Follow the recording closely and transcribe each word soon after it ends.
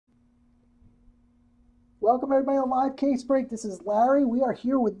Welcome everybody to Live Case Break. This is Larry. We are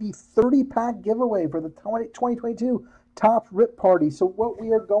here with the 30-pack giveaway for the 2022 Topps Rip Party. So what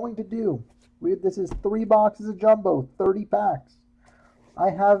we are going to do, this is 3 boxes of jumbo, 30 packs.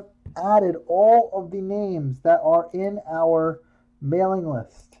 I have added all of the names that are in our mailing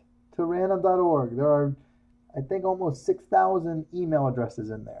list to random.org. There are, I think, almost 6,000 email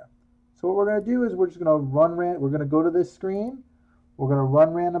addresses in there. So what we're going to do is we're just going to we're going to go to this screen. We're going to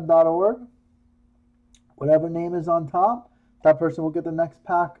run random.org. Whatever name is on top, that person will get the next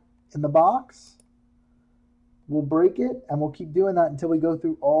pack in the box. We'll break it, and we'll keep doing that until we go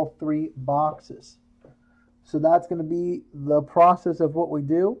through all 3 boxes. So that's going to be the process of what we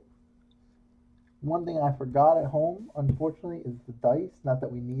do. One thing I forgot at home, unfortunately, is the dice. Not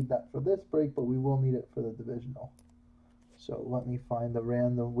that we need that for this break, but we will need it for the divisional. So let me find the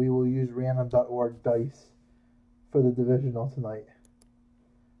random. We will use random.org dice for the divisional tonight.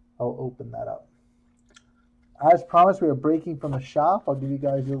 I'll open that up. As promised, we are breaking from the shop. I'll give you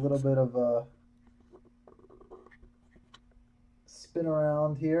guys a little bit of a spin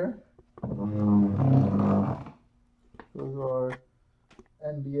around here. Those are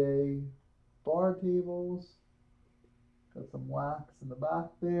NBA bar tables. Got some wax in the back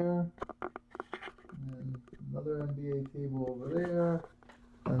there. And another NBA table over there.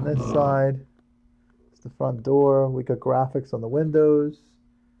 On this side is the front door. We got graphics on the windows.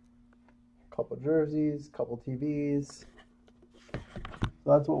 Couple jerseys, couple TVs. So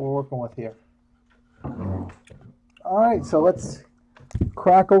that's what we're working with here. All right, so let's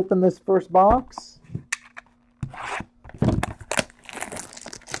crack open this first box.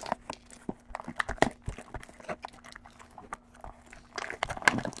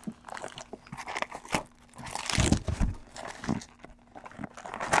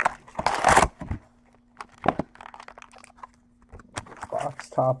 Box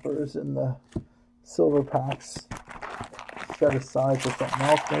toppers and the silver packs set aside for something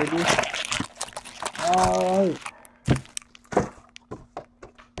else, maybe. All right.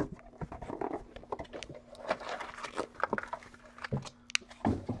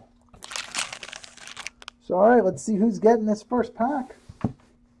 So, all right, let's see who's getting this first pack.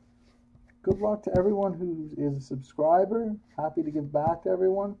 Good luck to everyone who is a subscriber. Happy to give back to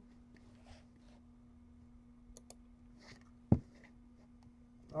everyone.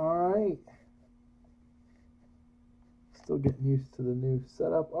 All right. Still getting used to the new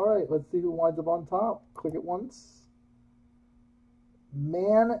setup. All right, let's see who winds up on top. Click it once.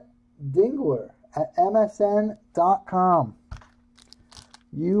 Man Dingler at MSN.com.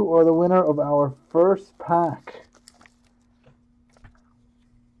 You are the winner of our first pack.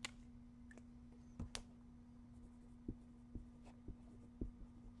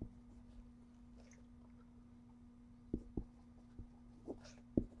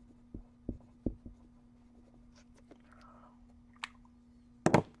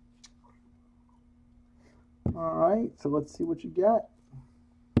 All right, so let's see what you get.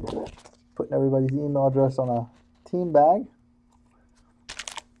 Putting everybody's email address on a team bag.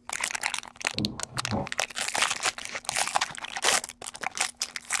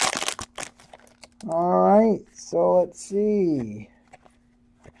 All right, so let's see.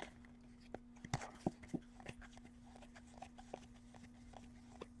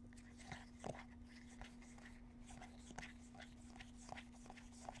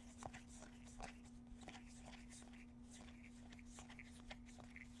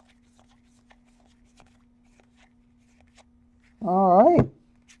 All right,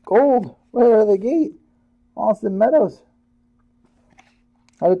 gold right out of the gate. Austin Meadows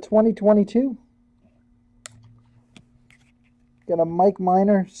out of 2022. Got a Mike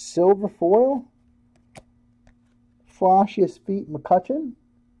Minor silver foil. Flashiest feet McCutchen.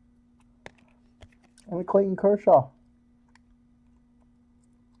 And a Clayton Kershaw.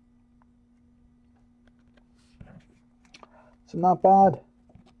 So not bad.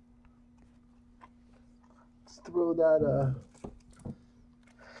 Let's throw that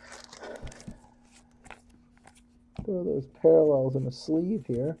throw those parallels in the sleeve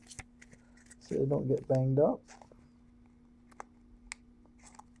here so they don't get banged up.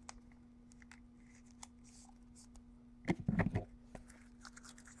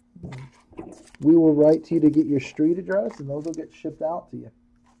 We will write to you to get your street address, and those will get shipped out to you.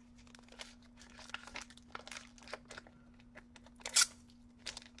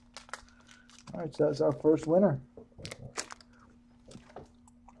 All right, so that's our first winner.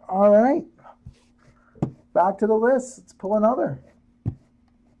 All right, back to the list. Let's pull another.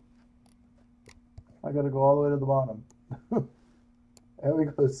 I got to go all the way to the bottom. There we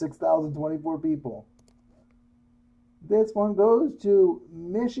go, 6,024 people. This one goes to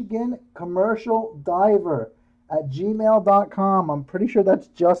Michigan Commercial Diver at gmail.com. I'm pretty sure that's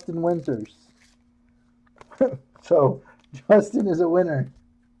Justin Winters. So Justin is a winner.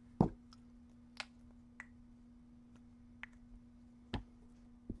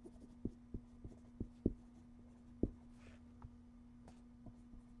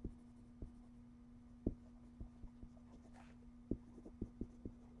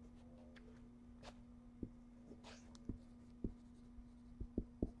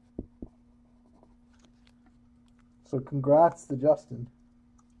 So congrats to Justin.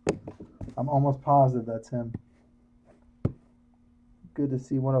 I'm almost positive that's him. Good to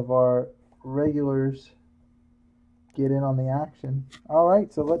see one of our regulars get in on the action. All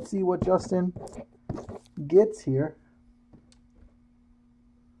right, so let's see what Justin gets here.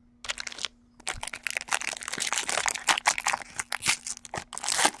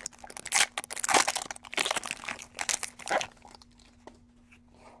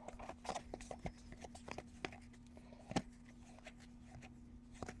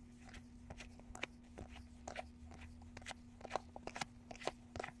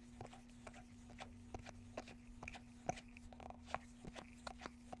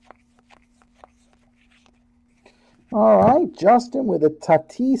 All right, Justin with a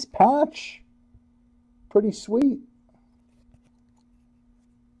Tatis patch. Pretty sweet.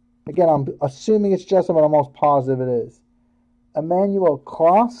 Again, I'm assuming it's Justin, but I'm almost positive it is. Emmanuel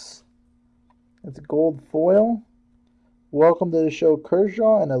Cross. That's a gold foil. Welcome to the show,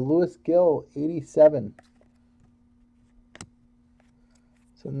 Kershaw, and a Lewis Gill 87.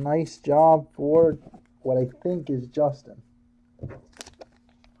 So nice job for what I think is Justin.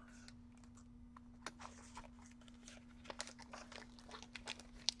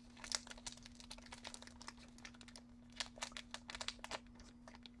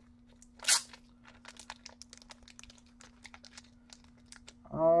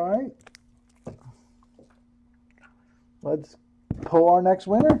 All right. Let's pull our next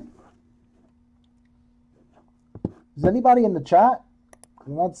winner. Is anybody in the chat?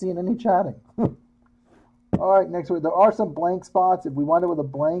 I'm not seeing any chatting. All right, next week. There are some blank spots. If we wind up with a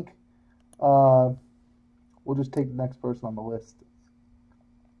blank, we'll just take the next person on the list.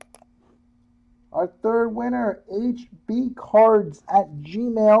 Our third winner,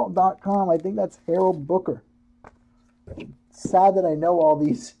 hbcards@gmail.com. I think that's Harold Booker. Sad that I know all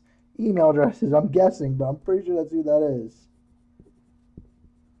these email addresses, I'm guessing, but I'm pretty sure that's who that is.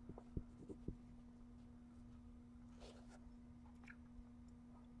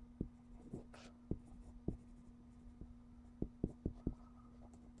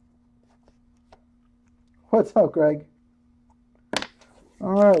 What's up, Greg?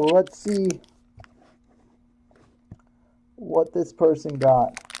 All right, well, let's see what this person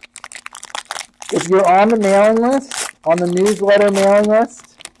got. If you're on the mailing list, on the newsletter mailing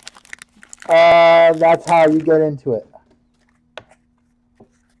list, that's how you get into it.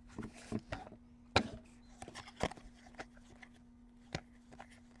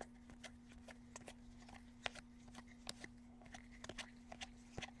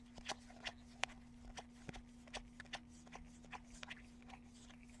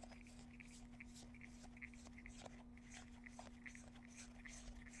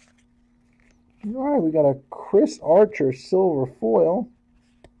 All right, we got a Chris Archer silver foil.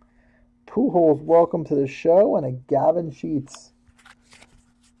 Pujols, welcome to the show, and a Gavin Sheets.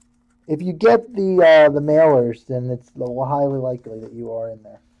 If you get the mailers, then it's highly likely that you are in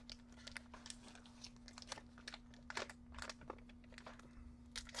there.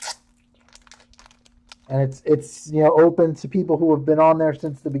 And it's open to people who have been on there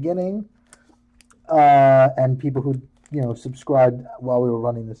since the beginning, and people who subscribed while we were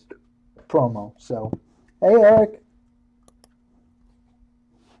running this promo. So, hey, Eric.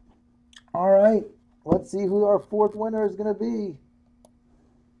 All right, let's see who our fourth winner is going to be.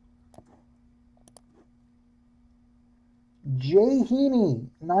 Jay Heaney,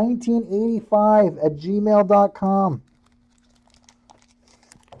 1985 at gmail.com.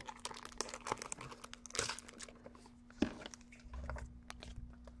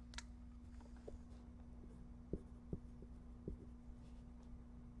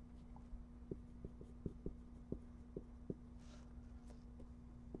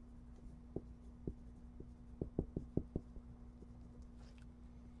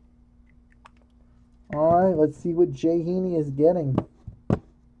 All right, let's see what Jay Heaney is getting.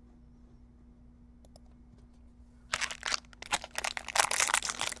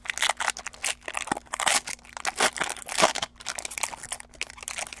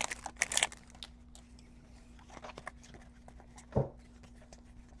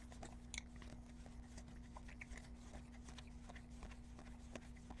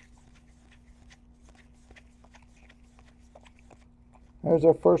 There's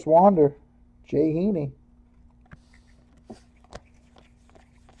our first Wander, Jay Heaney.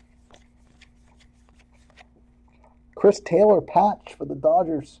 Chris Taylor patch for the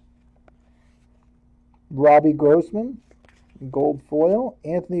Dodgers. Robbie Grossman, gold foil.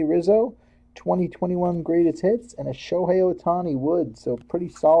 Anthony Rizzo, 2021 greatest hits, and a Shohei Ohtani wood. So pretty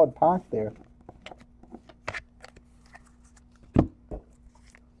solid pack there.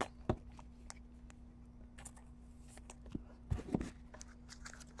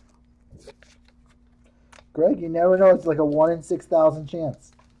 Greg, you never know. It's like a 1 in 6,000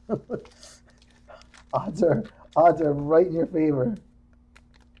 chance. odds are right in your favor.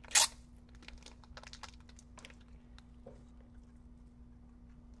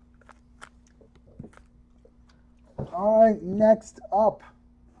 All right, next up.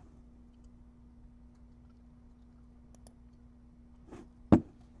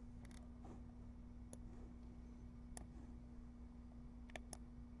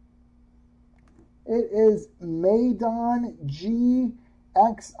 It is Maydon GXIPW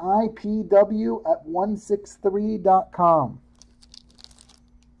at 163.com.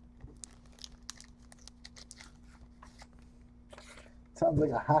 Sounds like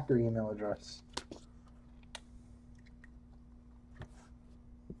a hacker email address.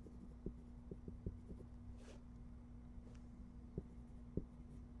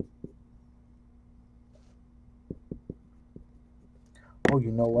 Oh,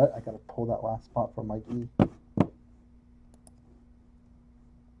 you know what? I gotta pull that last spot for Mike E.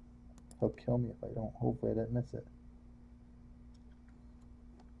 He'll kill me if I don't. Hopefully I didn't miss it.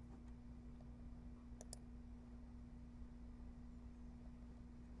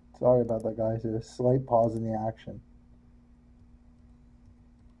 Sorry about that, guys. There's a slight pause in the action.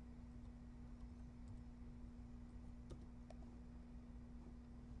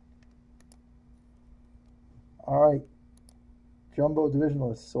 All right. Jumbo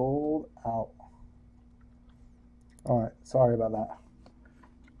Divisional is sold out. All right. Sorry about that.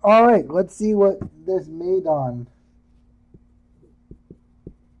 All right. Let's see what this Maydon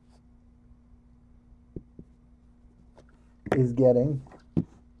is getting.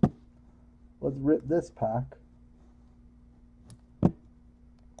 Let's rip this pack.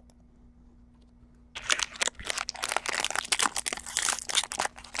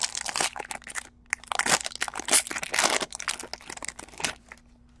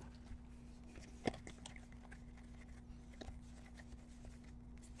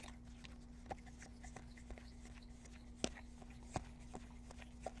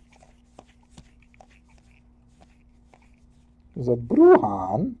 There's a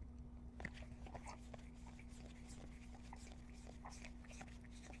Bruhan.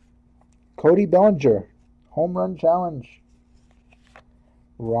 Cody Bellinger, home run challenge.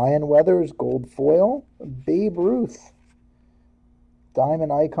 Ryan Weathers, gold foil. Babe Ruth,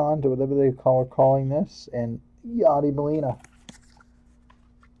 diamond icon to whatever they are calling this. And Yadi Molina.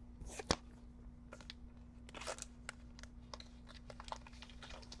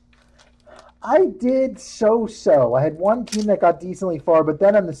 I did so-so. I had one team that got decently far, but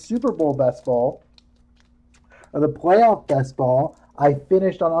then on the Super Bowl best ball, or the playoff best ball, I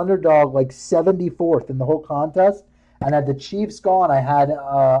finished on underdog like 74th in the whole contest, and had the Chiefs gone. I had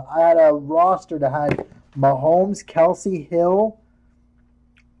a roster that had Mahomes, Kelsey, Hill,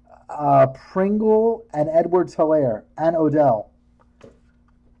 Pringle, and Edwards-Helaire, and Odell.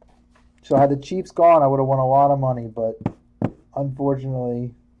 So had the Chiefs gone, I would have won a lot of money, but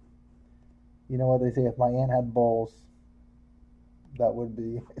unfortunately, you know what they say, if my aunt had balls, that would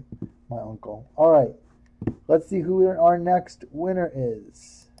be my uncle. All right, let's see who our next winner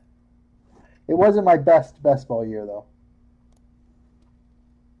is. It wasn't my best ball year, though.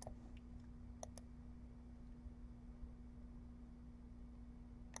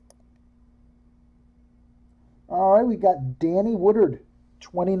 All right, we got Danny Woodard,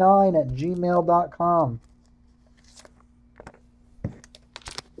 29 at gmail.com.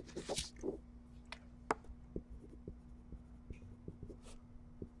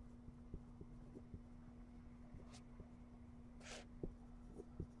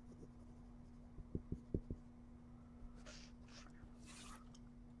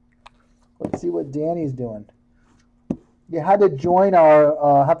 Let's see what Danny's doing. You had to join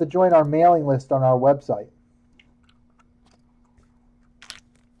our mailing list on our website.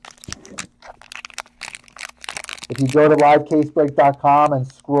 If you go to livecasebreak.com and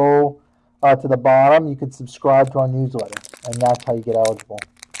scroll to the bottom, you can subscribe to our newsletter, and that's how you get eligible.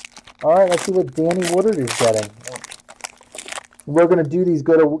 All right, let's see what Danny Woodard is getting. We're going to do these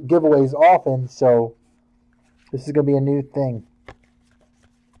giveaways often, so this is going to be a new thing.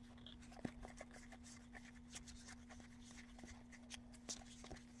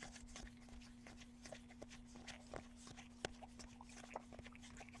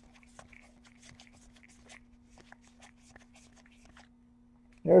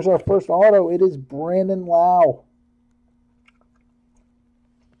 There's our first auto. It is Brandon Lau,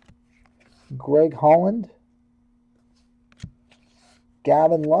 Greg Holland,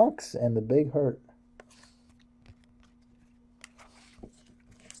 Gavin Lux, and the Big Hurt.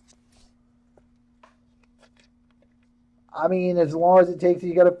 I mean, as long as it takes,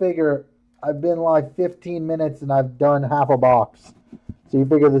 you got to figure. I've been like 15 minutes and I've done half a box. So you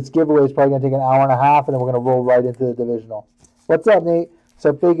figure this giveaway is probably going to take an hour and a half, and then we're going to roll right into the divisional. What's up, Nate?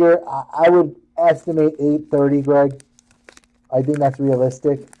 So figure I would estimate 8:30, Greg. I think that's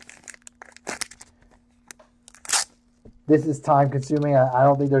realistic. This is time consuming. I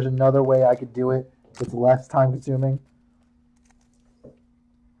don't think there's another way I could do it. It's less time consuming.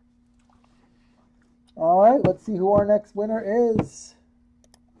 All right, let's see who our next winner is.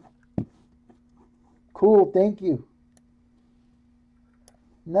 Cool, thank you.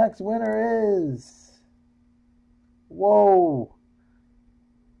 Next winner is... Whoa.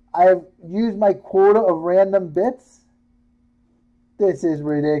 I've used my quota of random bits. This is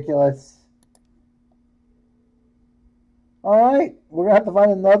ridiculous. All right, we're going to have to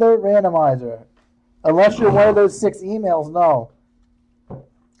find another randomizer. Unless you're one of those 6 emails, no.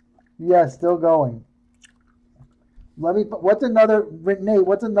 Yeah, still going. Nate, what's another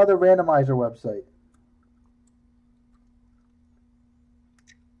randomizer website?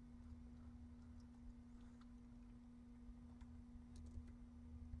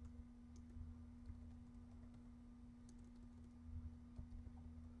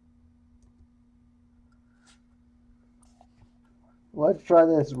 Let's try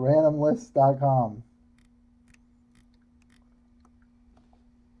this, randomlist.com.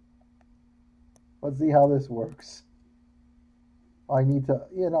 Let's see how this works. I need to,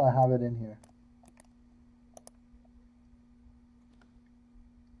 I have it in here.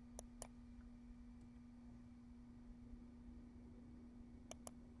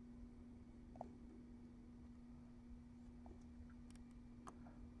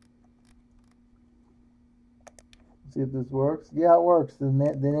 See if this works. Yeah, it works. The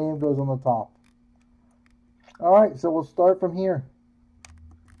name goes on the top. All right, so we'll start from here.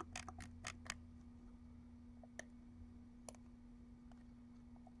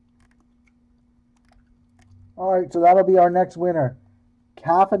 All right, so that'll be our next winner.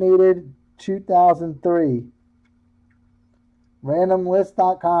 Caffeinated 2003.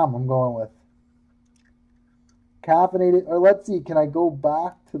 Randomlist.com I'm going with. Caffeinated, or let's see, can I go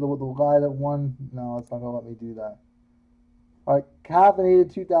back to the guy that won? No, it's not going to let me do that. All right,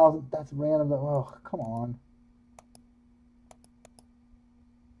 Caffeinated 2000, that's random. Oh, come on.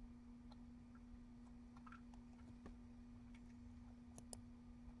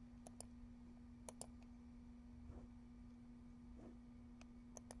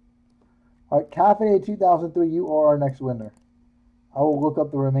 All right, Caffeinated 2003, you are our next winner. I will look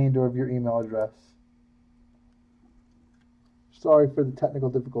up the remainder of your email address. Sorry for the technical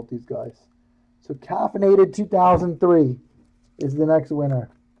difficulties, guys. So Caffeinated 2003 is the next winner.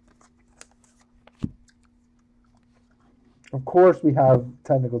 Of course we have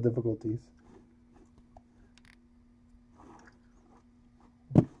technical difficulties.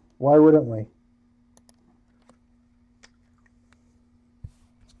 Why wouldn't we?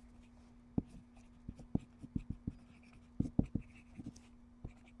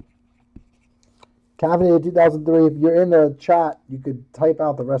 Caffeinated 2003, if you're in the chat, you could type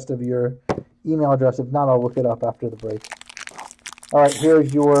out the rest of your email address. If not, I'll look it up after the break. All right,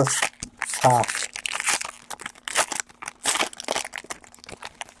 here's your pack.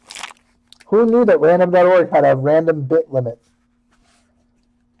 Who knew that random.org had a random bit limit?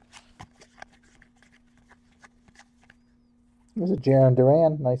 Here's a Jarren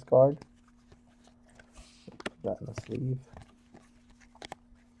Duran, nice card. Put that in the sleeve.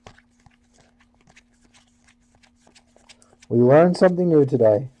 We learned something new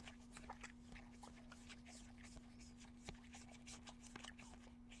today.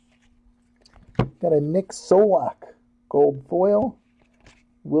 Got a Nick Solak gold foil,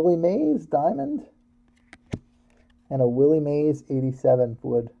 Willie Mays diamond, and a Willie Mays 87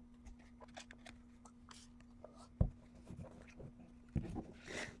 wood.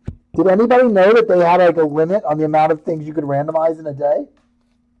 Did anybody know that they had like a limit on the amount of things you could randomize in a day?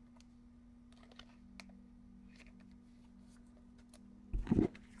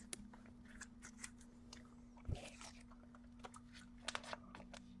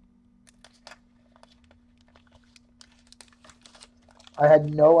 I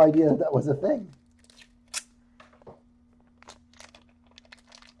had no idea that was a thing.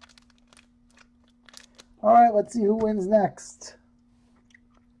 All right, let's see who wins next.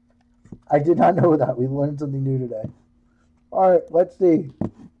 I did not know that. We learned something new today. All right, let's see.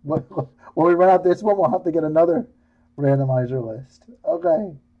 When we run out this one, we'll have to get another randomizer list.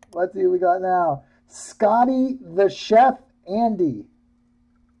 Okay, let's see what we got now. Scotty the Chef Andy.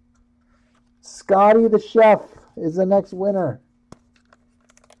 Scotty the Chef is the next winner.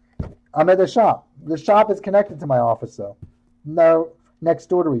 I'm at the shop. The shop is connected to my office, though. No, next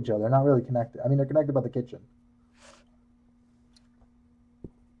door to each other. They're not really connected. I mean, they're connected by the kitchen.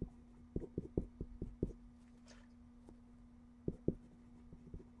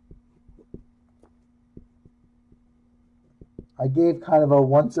 I gave kind of a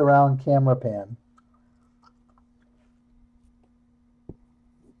once around camera pan.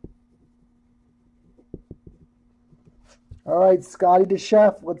 All right, Scotty the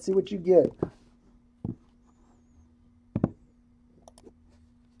Chef, let's see what you get.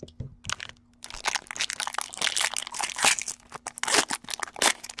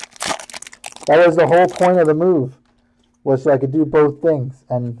 That was the whole point of the move, was so I could do both things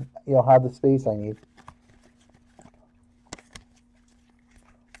and have the space I need.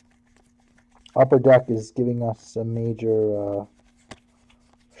 Upper Deck is giving us a major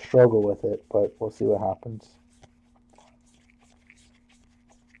struggle with it, but we'll see what happens.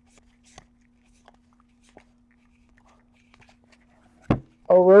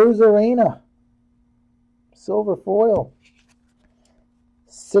 Arozarena, silver foil,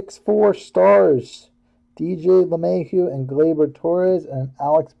 6-4 stars, DJ LeMahieu and Gleyber Torres, and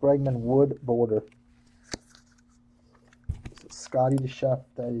Alex Bregman wood border. So Scotty the Chef,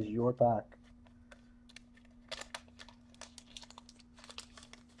 that is your pack.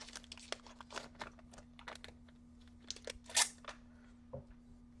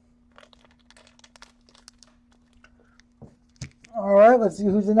 All right, let's see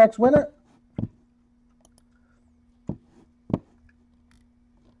who's the next winner.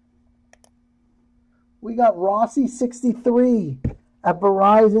 We got Rossi63 at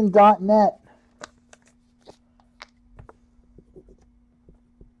Verizon.net.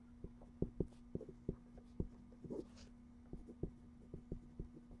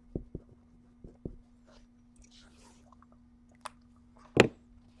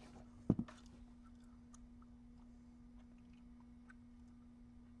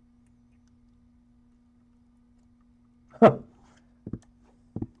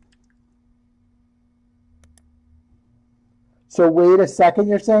 So wait a second,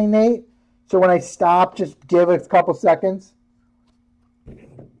 you're saying, Nate? So when I stop, just give it a couple seconds?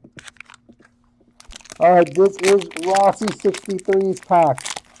 All right, this is Rossi63's pack.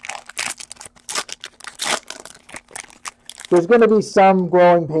 There's going to be some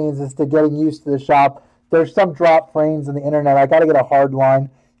growing pains as to getting used to the shop. There's some drop frames on the internet. I got to get a hard line.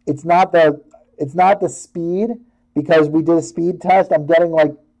 It's not the speed, because we did a speed test. I'm getting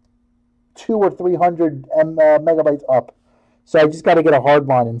like 200 or 300 megabytes up. So I just got to get a hard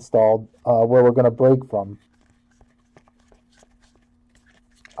line installed where we're going to break from.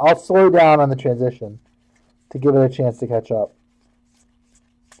 I'll slow down on the transition to give it a chance to catch up.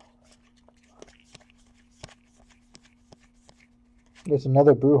 There's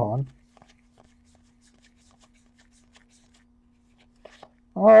another Brujan.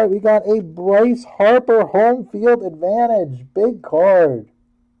 All right, we got a Bryce Harper home field advantage. Big card.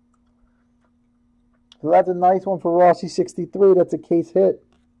 So that's a nice one for Rossi63. That's a case hit.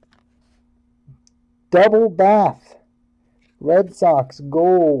 Double Bath. Red Sox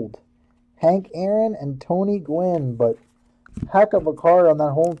gold. Hank Aaron and Tony Gwynn. But heck of a card on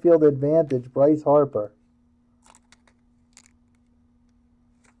that home field advantage. Bryce Harper.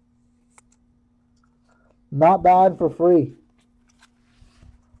 Not bad for free.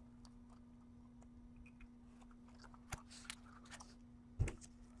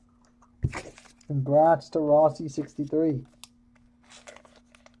 Congrats to Rossi63.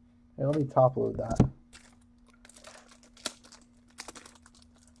 Hey, let me top load that.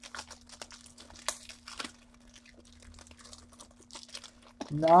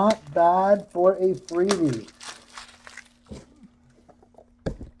 Not bad for a freebie.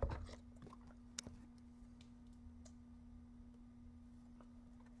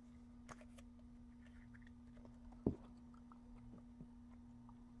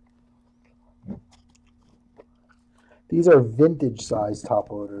 These are vintage size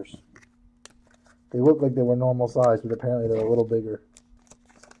top loaders. They look like they were normal size, but apparently they're a little bigger.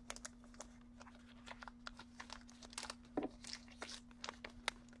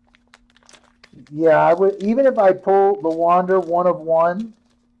 Yeah, I would, even if I pull the Wander 1 of 1,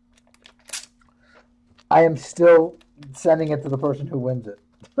 I am still sending it to the person who wins it.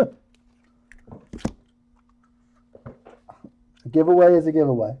 A giveaway is a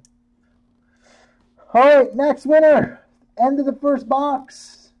giveaway. All right, next winner. End of the first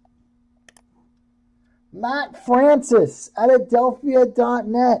box. Matt Francis at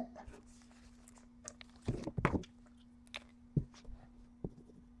Adelphia.net.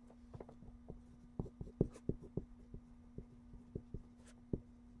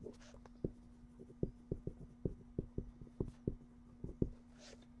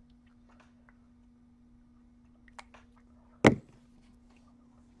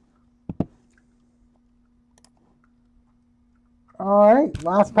 All right,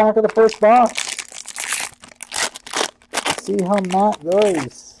 last pack of the first box. See how Matt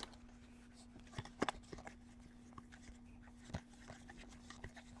goes.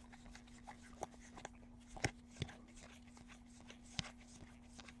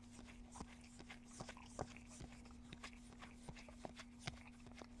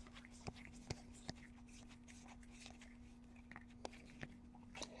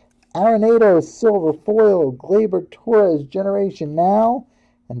 Arenado, Silver Foil, Gleyber Torres, Generation Now,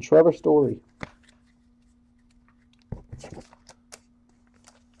 and Trevor Story.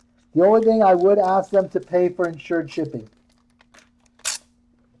 The only thing I would ask them to pay for insured shipping.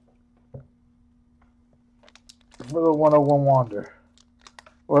 For the 101 Wander.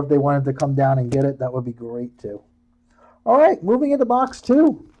 Or if they wanted to come down and get it, that would be great too. All right, moving into box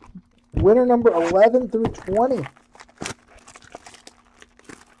 2. Winner number 11 through 20.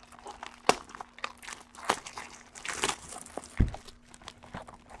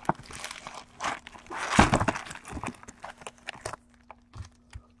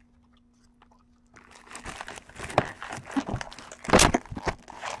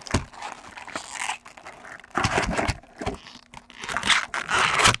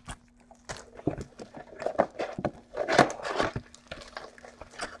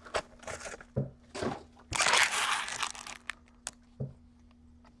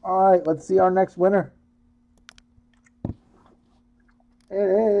 All right, let's see our next winner. It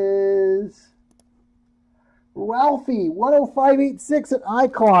is Ralphie 10586 at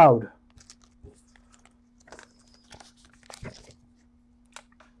iCloud.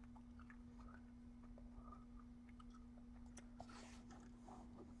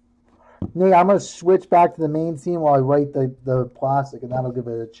 Nate, I'm going to switch back to the main scene while I write the plastic, and that'll give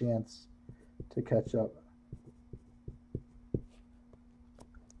it a chance to catch up.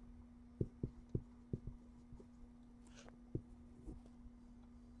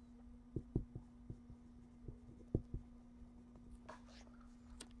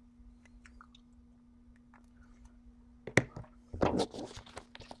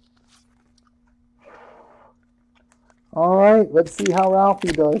 All right, let's see how Ralphie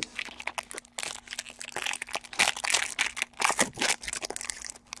does.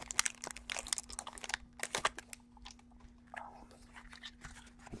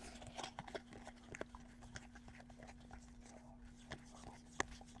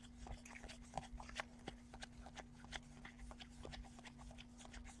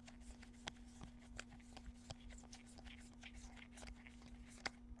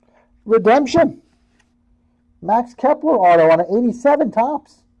 Redemption. Max Kepler auto on an 87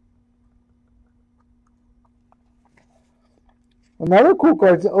 tops. Another cool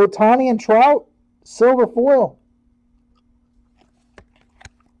card is Ohtani and Trout, silver foil.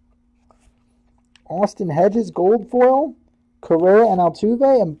 Austin Hedges, gold foil. Correa and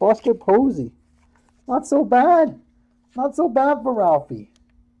Altuve, and Buster Posey. Not so bad. Not so bad for Ralphie.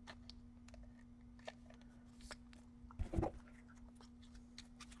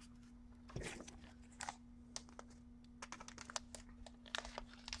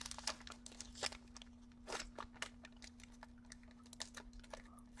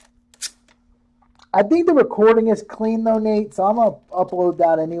 I think the recording is clean though, Nate, so I'm going to upload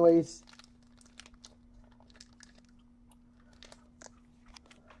that anyways.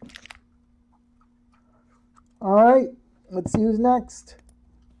 All right, let's see who's next.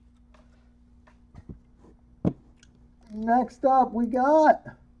 Next up, we got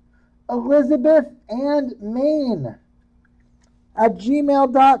Elizabeth and Maine at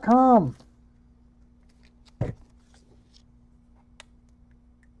gmail.com.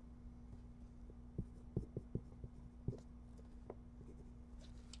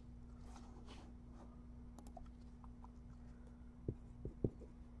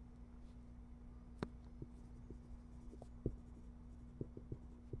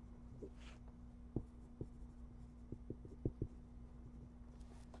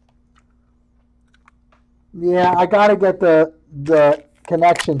 Yeah, I gotta get the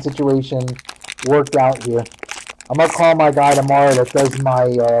connection situation worked out here. I'm gonna call my guy tomorrow that does my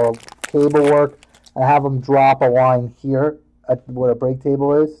cable work and have him drop a line here at where a break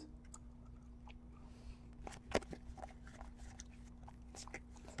table is.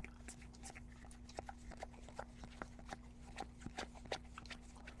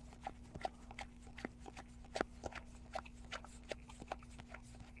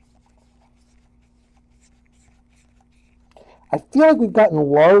 I feel like we've gotten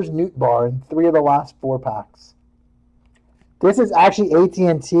Lars Nootbaar in 3 of the last 4 packs. This is actually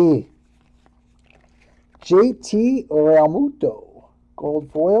AT&T. JT Realmuto.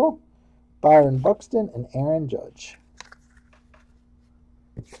 Gold foil. Byron Buxton and Aaron Judge.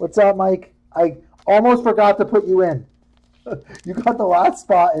 What's up, Mike? I almost forgot to put you in. You got the last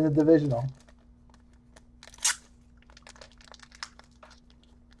spot in the divisional.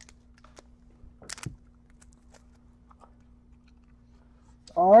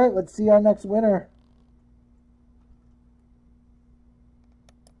 All right, let's see our next winner.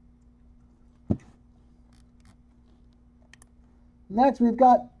 Next, we've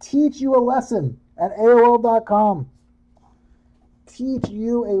got Teach You a Lesson at AOL.com. Teach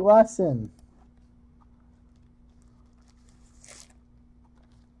You a Lesson.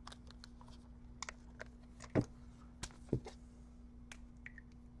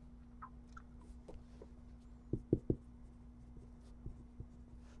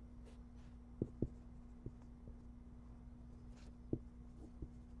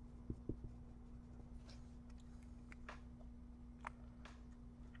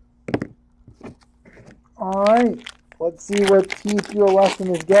 All right, let's see what Teach You a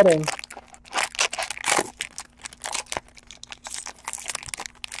Lesson is getting.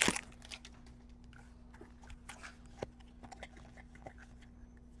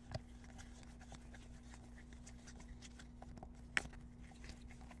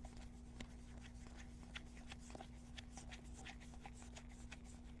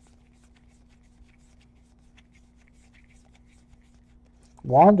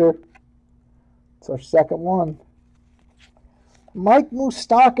 Wander. It's our second one. Mike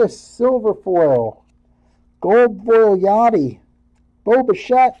Moustakas, silver foil. Gold foil Yachty. Bo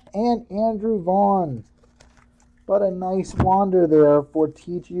Bichette and Andrew Vaughn. But a nice wander there for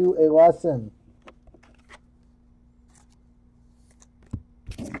Teach You a Lesson.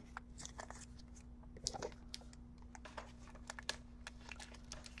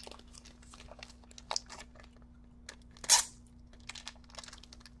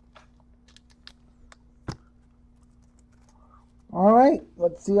 All right,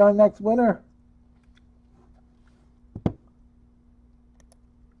 let's see our next winner.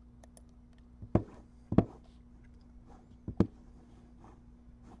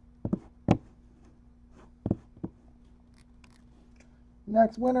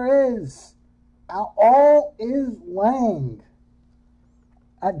 Next winner is All Is Lang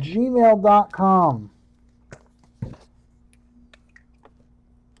at gmail.com.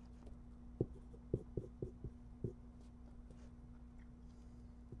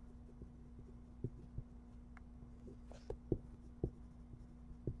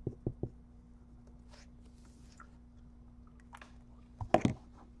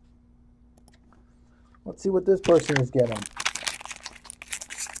 Let's see what this person is getting.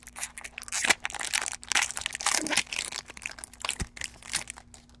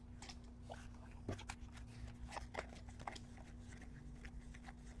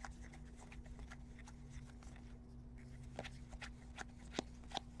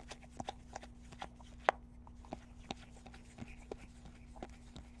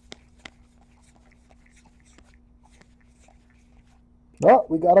 Oh,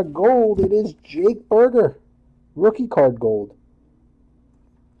 we got a gold. It is Jake Burger. Rookie card gold.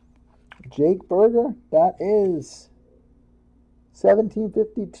 Jake Burger, that is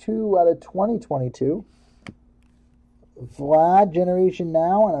 1752 out of 2022. Vlad, Generation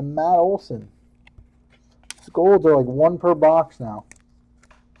Now, and a Matt Olson. These golds are like 1 per box now.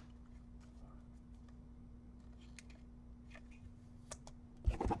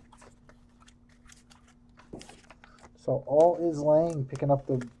 So All Is Lang picking up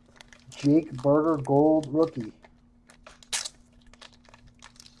the Jake Burger Gold Rookie.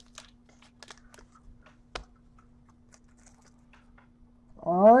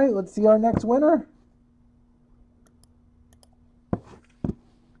 All right, let's see our next winner.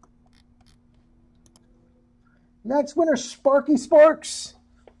 Next winner, Sparky Sparks,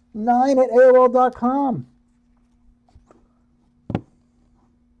 9 at AOL.com.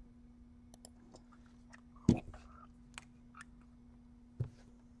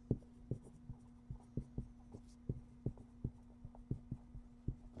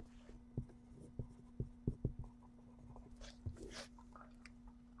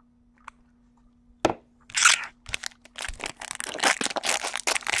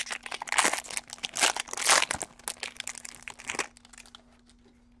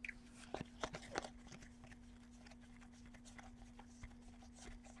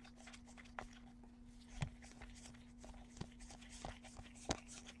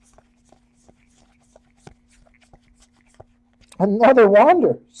 Another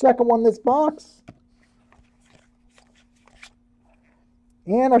Wander. Second one this box.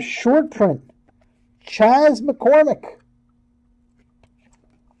 And a short print. Chas McCormick.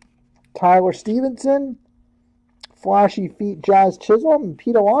 Tyler Stevenson. Flashy Feet Jazz Chisholm and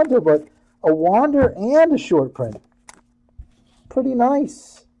Pete Alonso, but a Wander and a short print. Pretty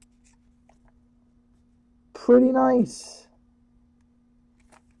nice. Pretty nice.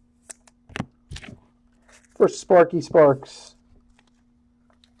 For Sparky Sparks.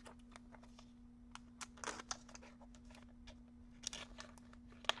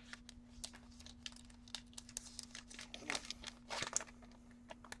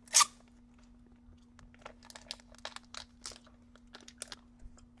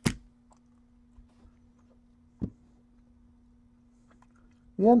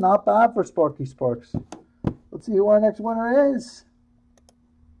 Yeah, not bad for Sparky Sparks. Let's see who our next winner is.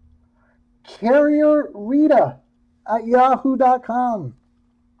 Carrier Rita at yahoo.com.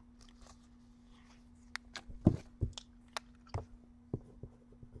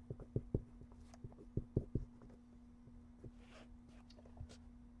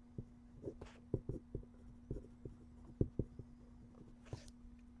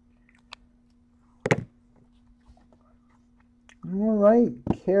 All right,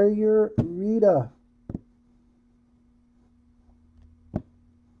 Carrier Rita.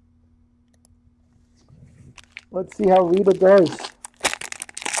 Let's see how Rita does.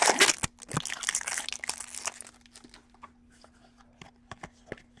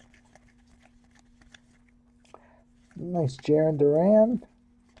 Nice Jarren Duran.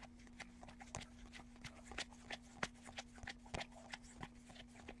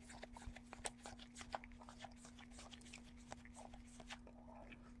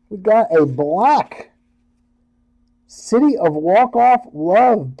 We got a black City of Walk-Off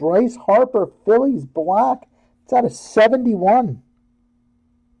Love. Bryce Harper, Phillies black. It's out of 71.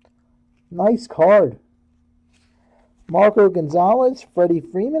 Nice card. Marco Gonzalez, Freddie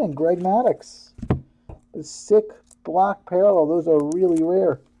Freeman, and Greg Maddux. The sick black parallel. Those are really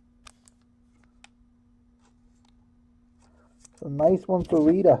rare. A nice one for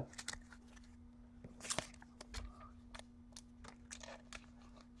Rita.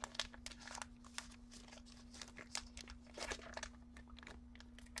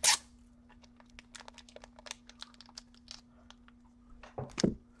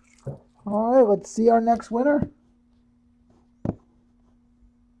 All right, let's see our next winner.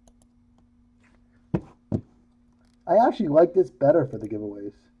 I actually like this better for the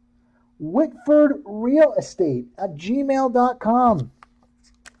giveaways. Whitford Real Estate at gmail.com.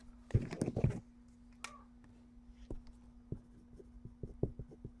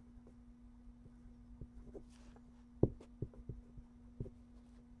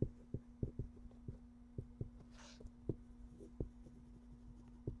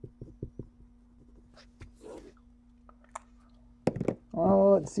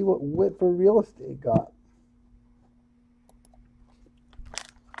 Oh, let's see what Whitford Real Estate got.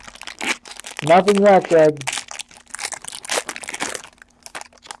 Nothing yet, Greg.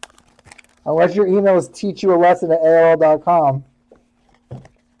 Unless your email is teachyoualesson@aol.com.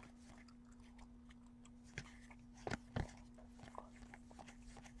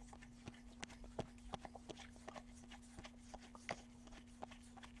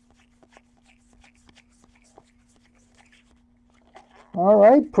 All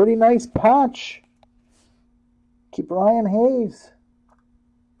right, pretty nice patch. Keep Ryan Hayes.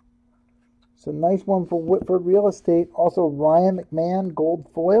 It's a nice one for Whitford Real Estate. Also, Ryan McMahon, gold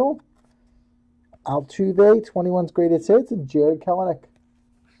foil. Altuve, 21's greatest hits, and Jared Kelenic.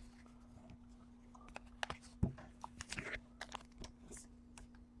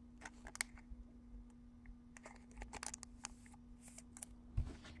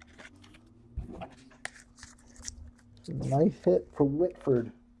 Nice hit for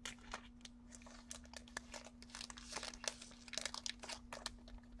Whitford.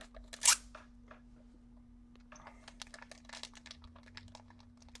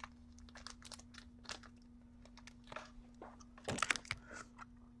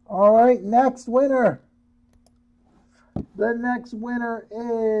 All right, next winner. The next winner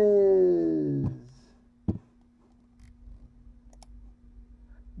is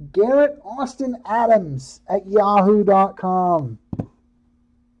Garrett Austin Adams at yahoo.com.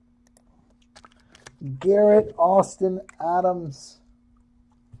 Garrett Austin Adams.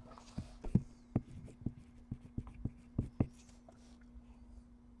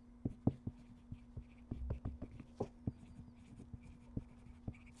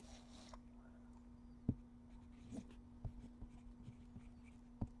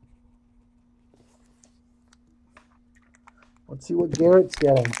 Let's see what Garrett's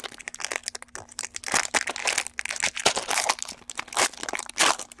getting.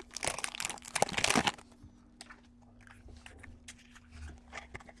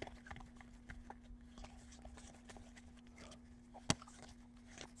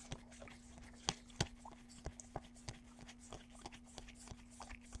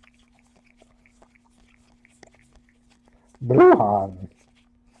 Bruhan.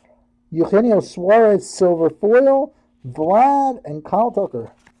 Eugenio Suarez, silver foil. Vlad and Kyle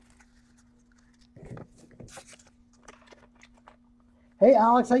Tucker. Hey,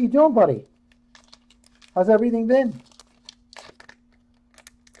 Alex, how you doing, buddy? How's everything been?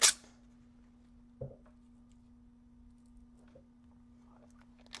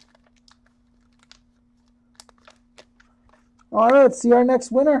 All right, let's see our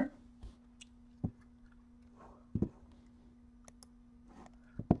next winner.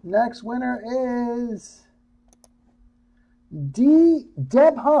 Next winner is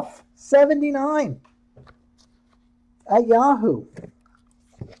Deb Huff 79 at Yahoo.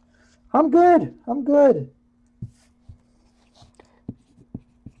 I'm good. I'm good.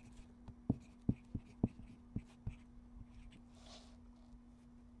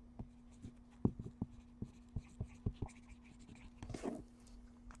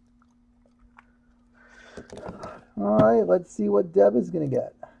 All right, let's see what Deb is going to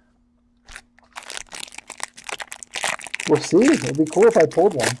get. We'll see. It'd be cool if I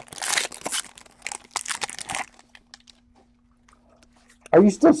pulled one. Are you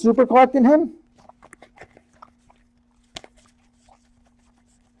still super collecting him?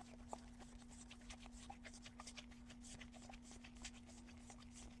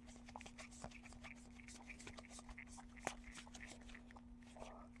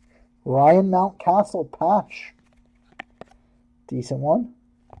 Ryan Mountcastle patch. Decent one.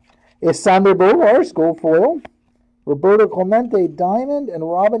 Isander Bovars's gold foil. Roberto Clemente diamond and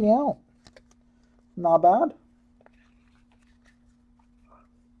Robin Yount. Not bad.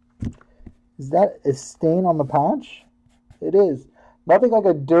 Is that a stain on the patch? It is. Nothing like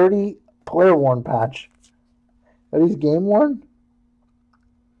a dirty player worn patch. Are these game worn?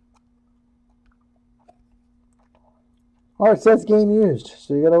 Oh, it says game used,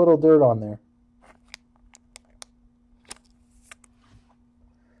 so you got a little dirt on there.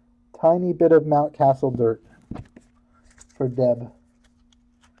 Tiny bit of Mountcastle dirt for Deb.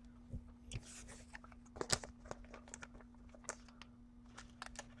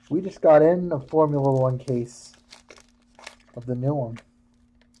 We just got in a Formula One case of the new one.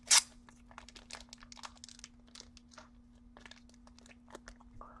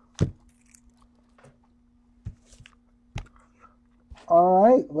 All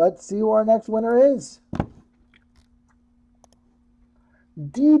right, let's see who our next winner is.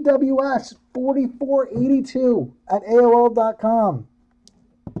 DWS 4482 at AOL.com.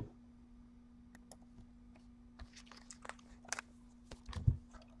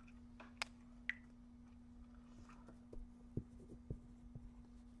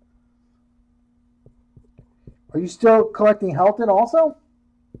 Are you still collecting Helton also?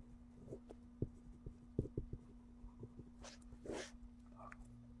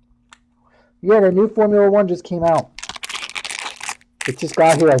 Yeah, the new Formula One just came out. It just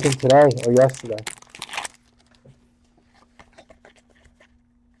got here, I think, today or yesterday.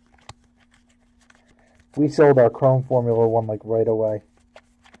 We sold our Chrome Formula One like right away.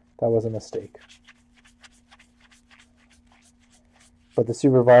 That was a mistake. But the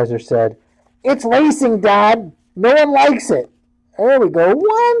supervisor said, "It's racing, Dad. No one likes it." There we go.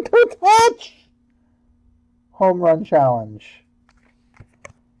 1 to touch. Home run challenge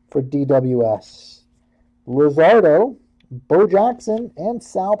for DWS. Luzardo, Bo Jackson, and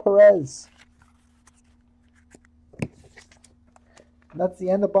Sal Perez. That's the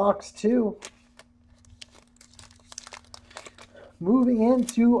end of box 2. Moving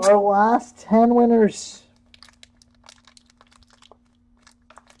into our last 10 winners.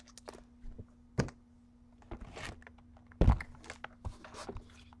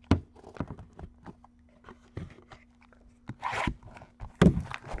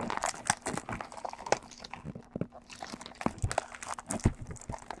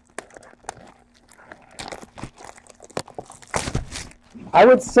 I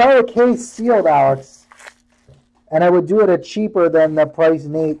would sell a case sealed, Alex, and I would do it at cheaper than the price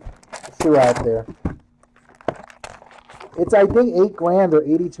Nate threw out there. It's, I think, $8,000 or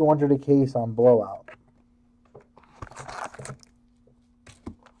 $8,200 a case on blowout.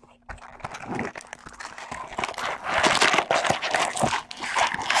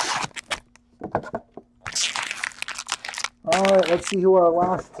 All right, let's see who our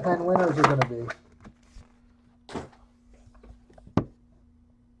last 10 winners are going to be.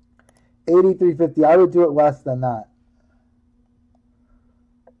 $83.50. I would do it less than that.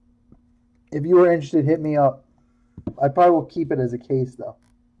 If you were interested, hit me up. I probably will keep it as a case though.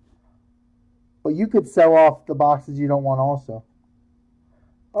 But you could sell off the boxes you don't want also.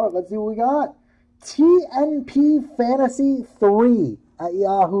 All right, let's see what we got. TNP Fantasy 3 at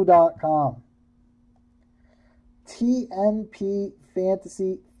yahoo.com. TNP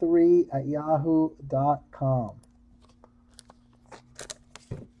Fantasy 3 at yahoo.com.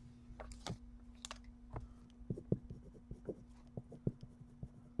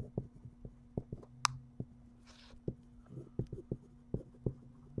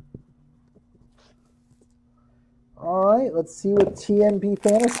 All right, let's see what TNP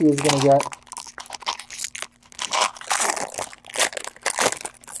Fantasy is going to get.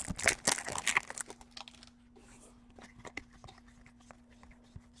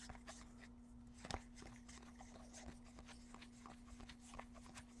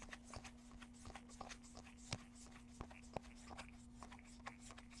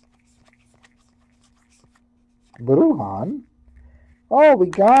 Bruhan. Oh, we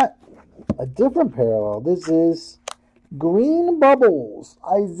got a different parallel. This is Green Bubbles,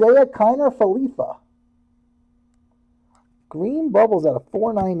 Isaiah Kiner Falefa. Green Bubbles at a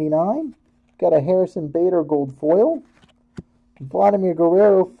 $4.99. Got a Harrison Bader gold foil. Vladimir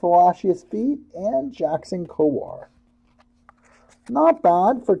Guerrero Fallacious Feet. And Jackson Kowar. Not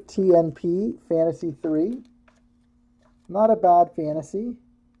bad for TNP Fantasy 3. Not a bad fantasy.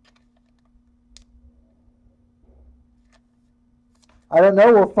 I don't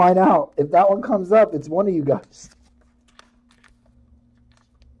know. We'll find out. If that one comes up, it's one of you guys.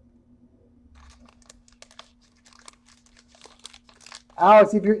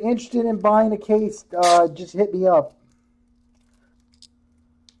 Alex, if you're interested in buying a case, just hit me up.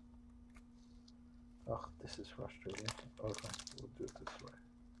 Oh, this is frustrating. Okay, we'll do it this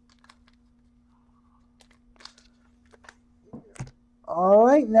way. All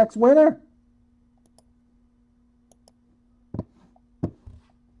right, next winner.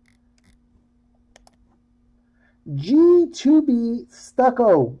 G2B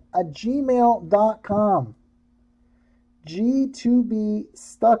Stucco at gmail.com. G2B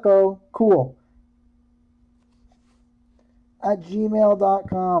Stucco, cool, at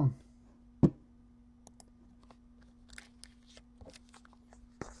gmail.com.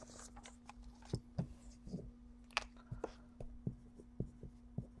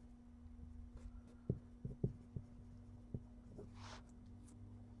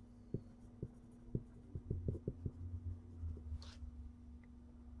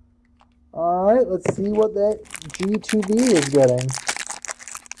 All right, let's see what that G2B is getting.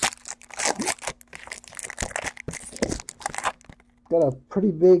 Got a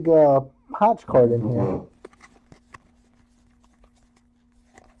pretty big patch card in here.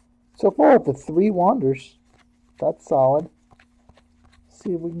 So far, with the 3 Wanders, that's solid. Let's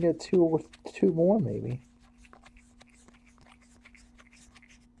see if we can get two more, maybe.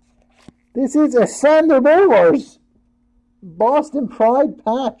 This is a Sander Bogarts Boston Pride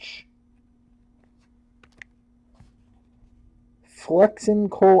patch. Flexen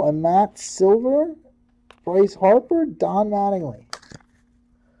Cole and Matt Silver, Bryce Harper, Don Mattingly.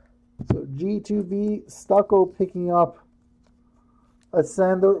 So G2B Stucco picking up a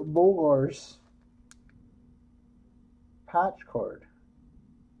Sander Bogarts patch card.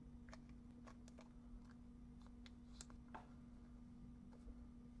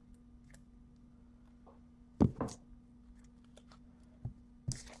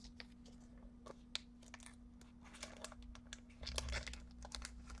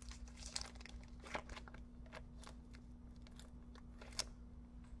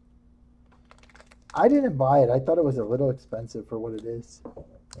 I didn't buy it. I thought it was a little expensive for what it is.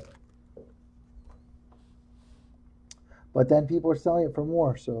 But then people are selling it for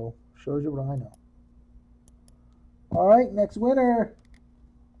more, so shows you what I know. All right, next winner.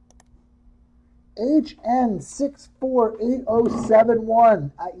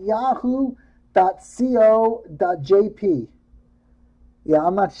 HN648071 at yahoo.co.jp. Yeah,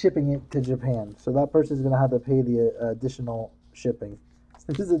 I'm not shipping it to Japan, so that person is going to have to pay the additional shipping.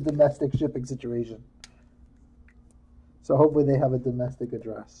 This is a domestic shipping situation. So hopefully they have a domestic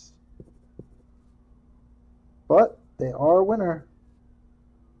address. But they are a winner.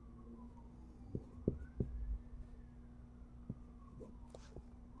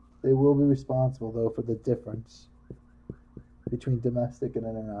 They will be responsible, though, for the difference between domestic and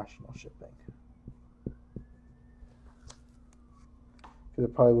international shipping. Because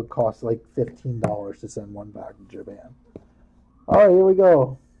it probably would cost like $15 to send one back to Japan. All right, here we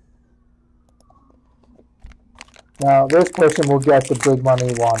go. Now, this person will get the big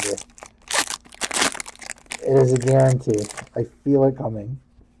money Wander. It is a guarantee. I feel it coming.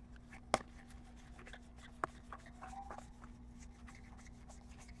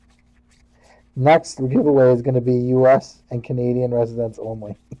 Next giveaway is going to be U.S. and Canadian residents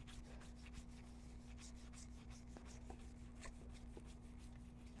only.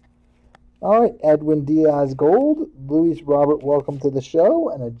 All right, Edwin Diaz Gold, Luis Robert, welcome to the show,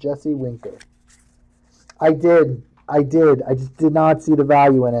 and a Jesse Winker. I did. I just did not see the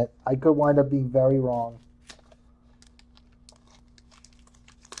value in it. I could wind up being very wrong.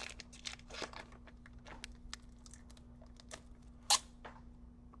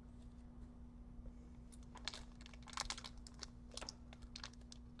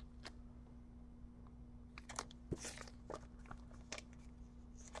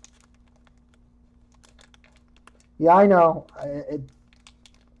 Yeah, I know. It's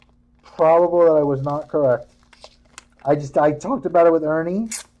probable that I was not correct. I talked about it with Ernie,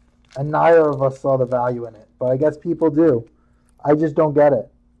 and neither of us saw the value in it. But I guess people do. I just don't get it.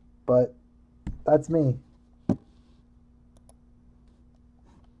 But that's me.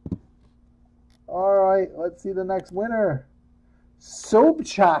 All right, let's see the next winner.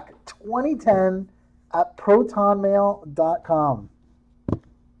 Sobchak 2010 at protonmail.com.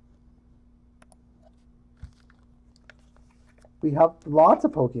 We have lots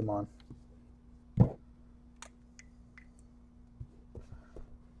of Pokemon.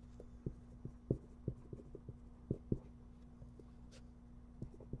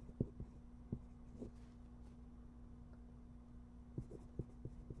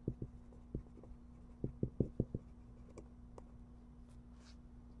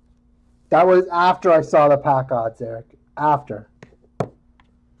 That was after I saw the pack odds, Eric. After.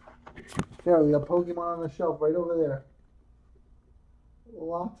 There, we have Pokemon on the shelf right over there.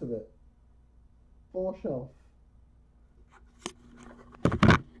 Lots of it. Full shelf.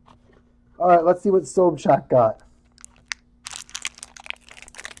 All right, let's see what Sobchak got.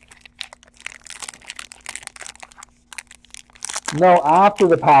 No, after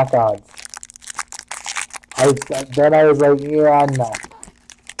the pack odds. Then I was like, yeah, no.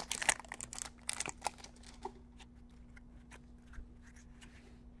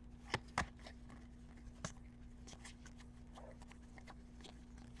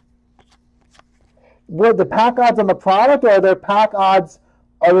 What, the pack odds on the product, or are there pack odds?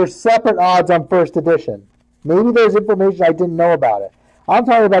 Are there separate odds on first edition? Maybe there's information I didn't know about it. I'm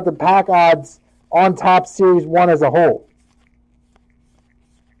talking about the pack odds on Topps Series 1 as a whole.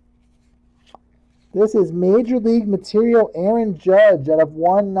 This is Major League Material Aaron Judge out of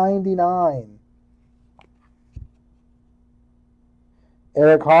 199.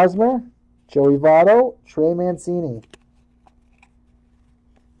 Eric Hosmer, Joey Votto, Trey Mancini.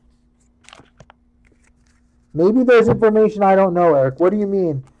 Maybe there's information I don't know, Eric. What do you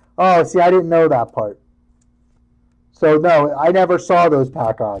mean? Oh, see, I didn't know that part. So, no, I never saw those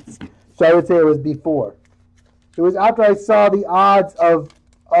pack odds. So I would say it was before. It was after I saw the odds of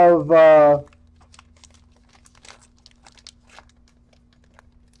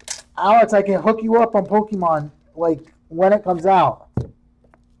Alex, I can hook you up on Pokemon, like, when it comes out.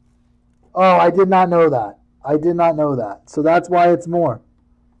 Oh, I did not know that. I did not know that. So that's why it's more.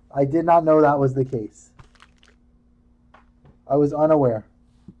 I did not know that was the case. I was unaware.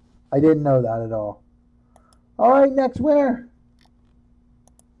 I didn't know that at all. All right, next winner.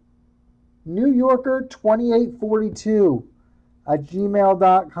 New Yorker 2842 at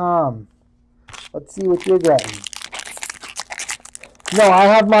gmail.com. Let's see what you're getting. No, I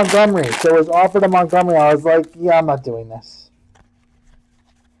have Montgomery. So it was offered to Montgomery. I was like, yeah, I'm not doing this.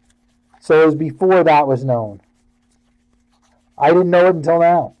 So it was before that was known. I didn't know it until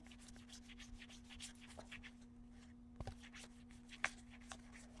now.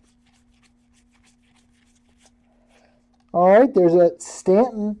 All right, there's a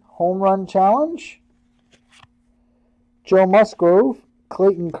Stanton home run challenge. Joe Musgrove,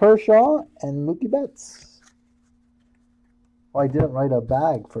 Clayton Kershaw, and Mookie Betts. Oh, I didn't write a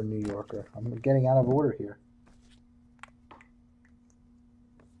bag for New Yorker. I'm getting out of order here.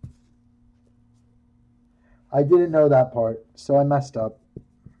 I didn't know that part, so I messed up.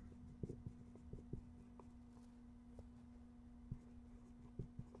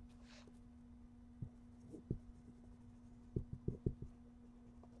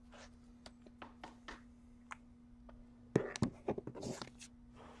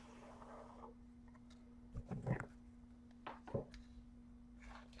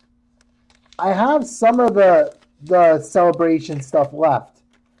 I have some of the celebration stuff left.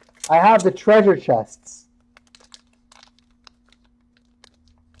 I have the treasure chests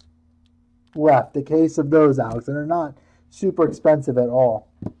left, the case of those, Alex, and they're not super expensive at all.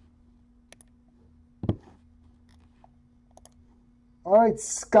 All right,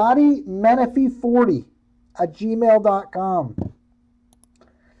 Scotty Menifee 40 at gmail.com.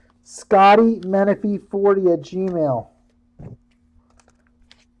 Scotty Menifee 40 at Gmail.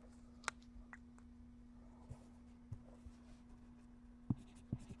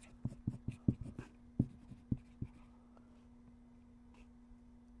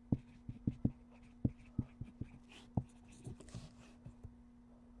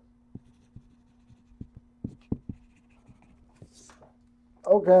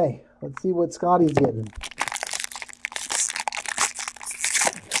 Okay, let's see what Scotty's getting.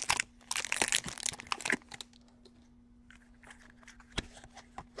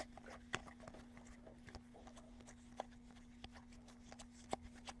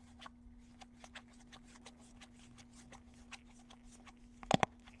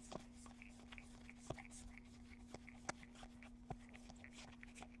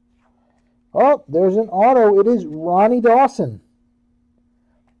 Oh, there's an auto. It is Ronnie Dawson.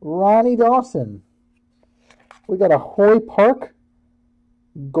 Ronnie Dawson. We got a Hoy Park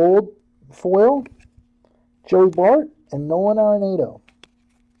gold foil, Joey Bart, and Nolan Arenado.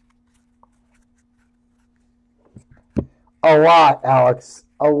 A lot, Alex.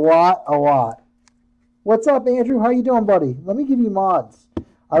 A lot. What's up, Andrew? How you doing, buddy? Let me give you mods.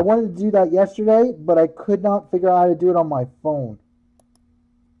 I wanted to do that yesterday, but I could not figure out how to do it on my phone.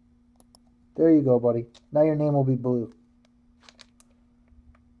 There you go, buddy. Now your name will be blue.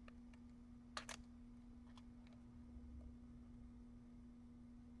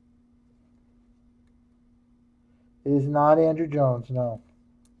 It is not Andrew Jones, no.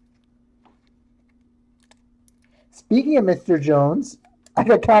 Speaking of Mr. Jones, I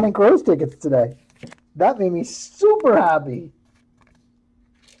got Counting Crows tickets today. That made me super happy.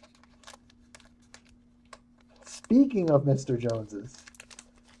 Speaking of Mr. Joneses.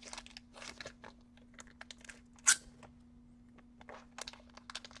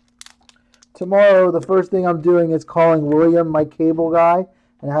 Tomorrow, the first thing I'm doing is calling William, my cable guy,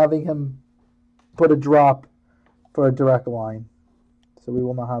 and having him put a drop for a direct line. So we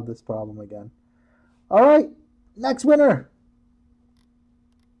will not have this problem again. All right, next winner.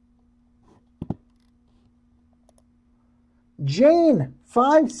 Jane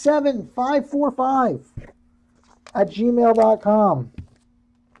 57545 at gmail.com.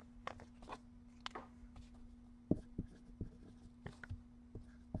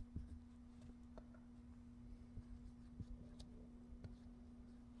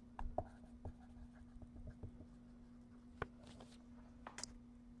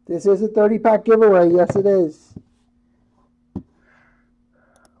 This is a 30-pack giveaway. Yes, it is.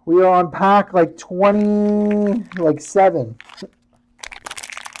 We are on pack like 7.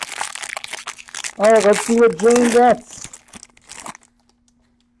 All right, let's see what Jane gets.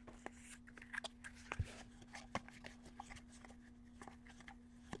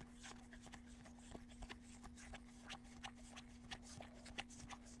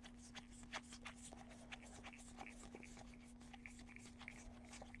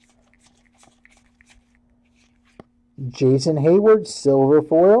 Jason Hayward, silver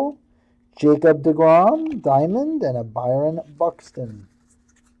foil. Jacob deGrom, diamond, and a Byron Buxton.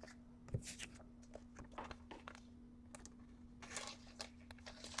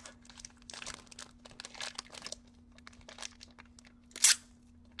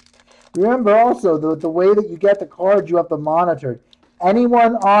 Remember also, the way that you get the cards, you have to monitor.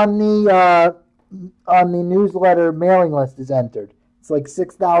 Anyone on the newsletter mailing list is entered. It's like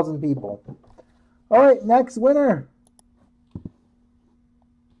 6,000 people. All right, next winner.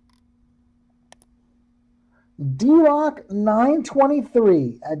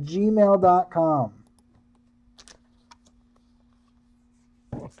 drock923 at gmail.com.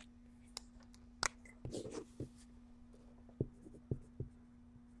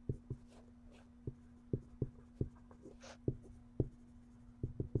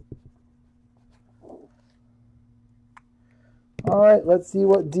 All right, let's see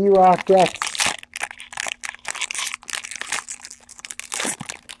what D-Rock gets.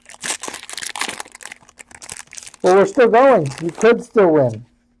 Well, we're still going. You could still win.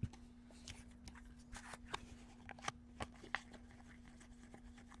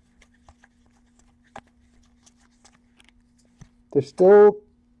 There's still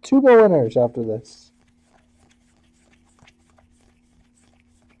 2 more winners after this.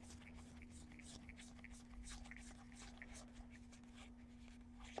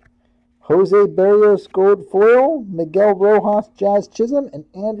 Jose Berrios gold foil, Miguel Rojas Jazz Chisholm, and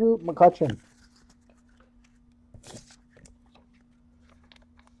Andrew McCutchen.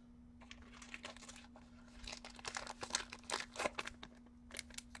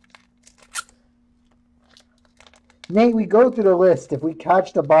 Nate, we go through the list. If we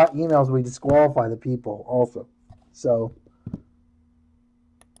catch the bot emails, we disqualify the people also. So,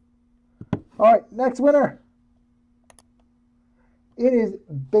 all right, next winner. It is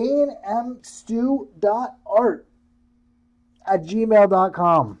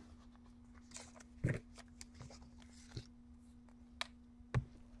banemstew.art@gmail.com.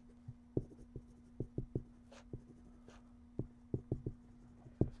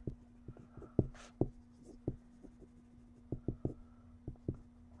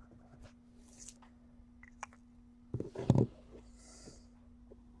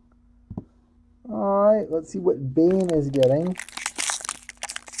 All right, let's see what Bane is getting.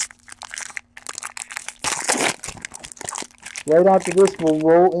 Right after this, we'll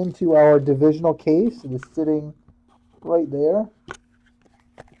roll into our divisional case. It is sitting right there.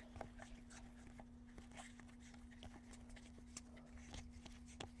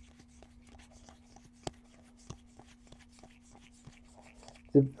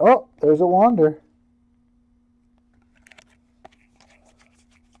 Oh, there's a Wander.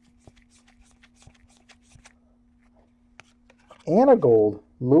 And a gold.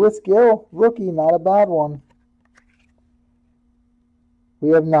 Lewis Gill, rookie, not a bad one.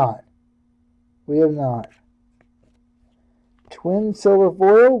 We have not. We have not. Twin silver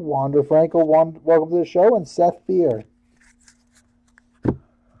foil, Wander Franco, welcome to the show, and Seth Beer. That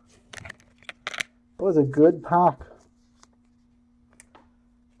was a good pack.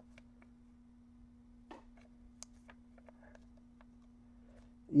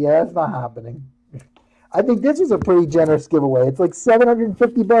 Yeah, it's not happening. I think this is a pretty generous giveaway. It's like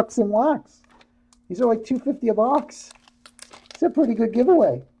 $750 in wax. These are like $250 a box. It's a pretty good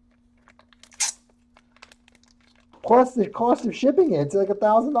giveaway. Plus the cost of shipping it, it's like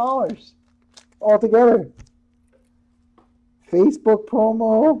 $1,000 altogether. Facebook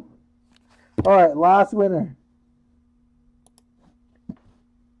promo. All right, last winner.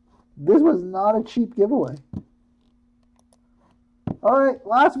 This was not a cheap giveaway. All right,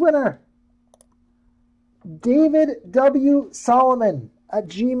 last winner. David W. Solomon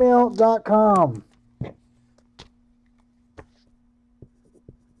 @gmail.com.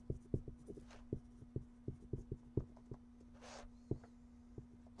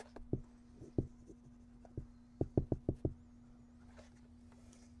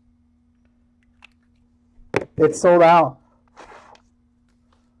 It's sold out.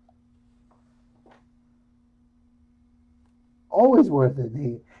 Always worth it,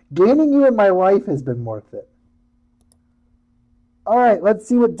 Nate. Gaining you in my life has been worth it. All right, let's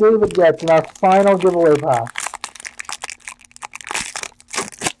see what David gets in our final giveaway pack.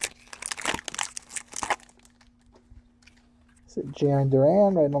 Is it Jarren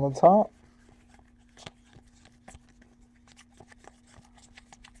Duran right on the top?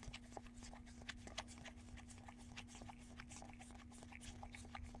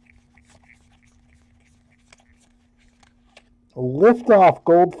 Liftoff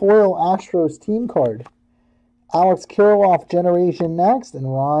Gold Foil Astros team card. Alex Kirilloff Generation Next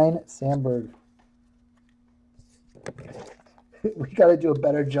and Ryne Sandberg. We got to do a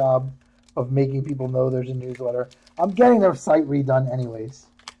better job of making people know there's a newsletter. I'm getting their site redone anyways.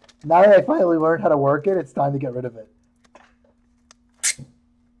 Now that I finally learned how to work it, it's time to get rid of it.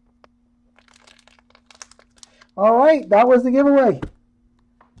 All right, that was the giveaway.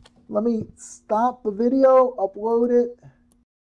 Let me stop the video, upload it.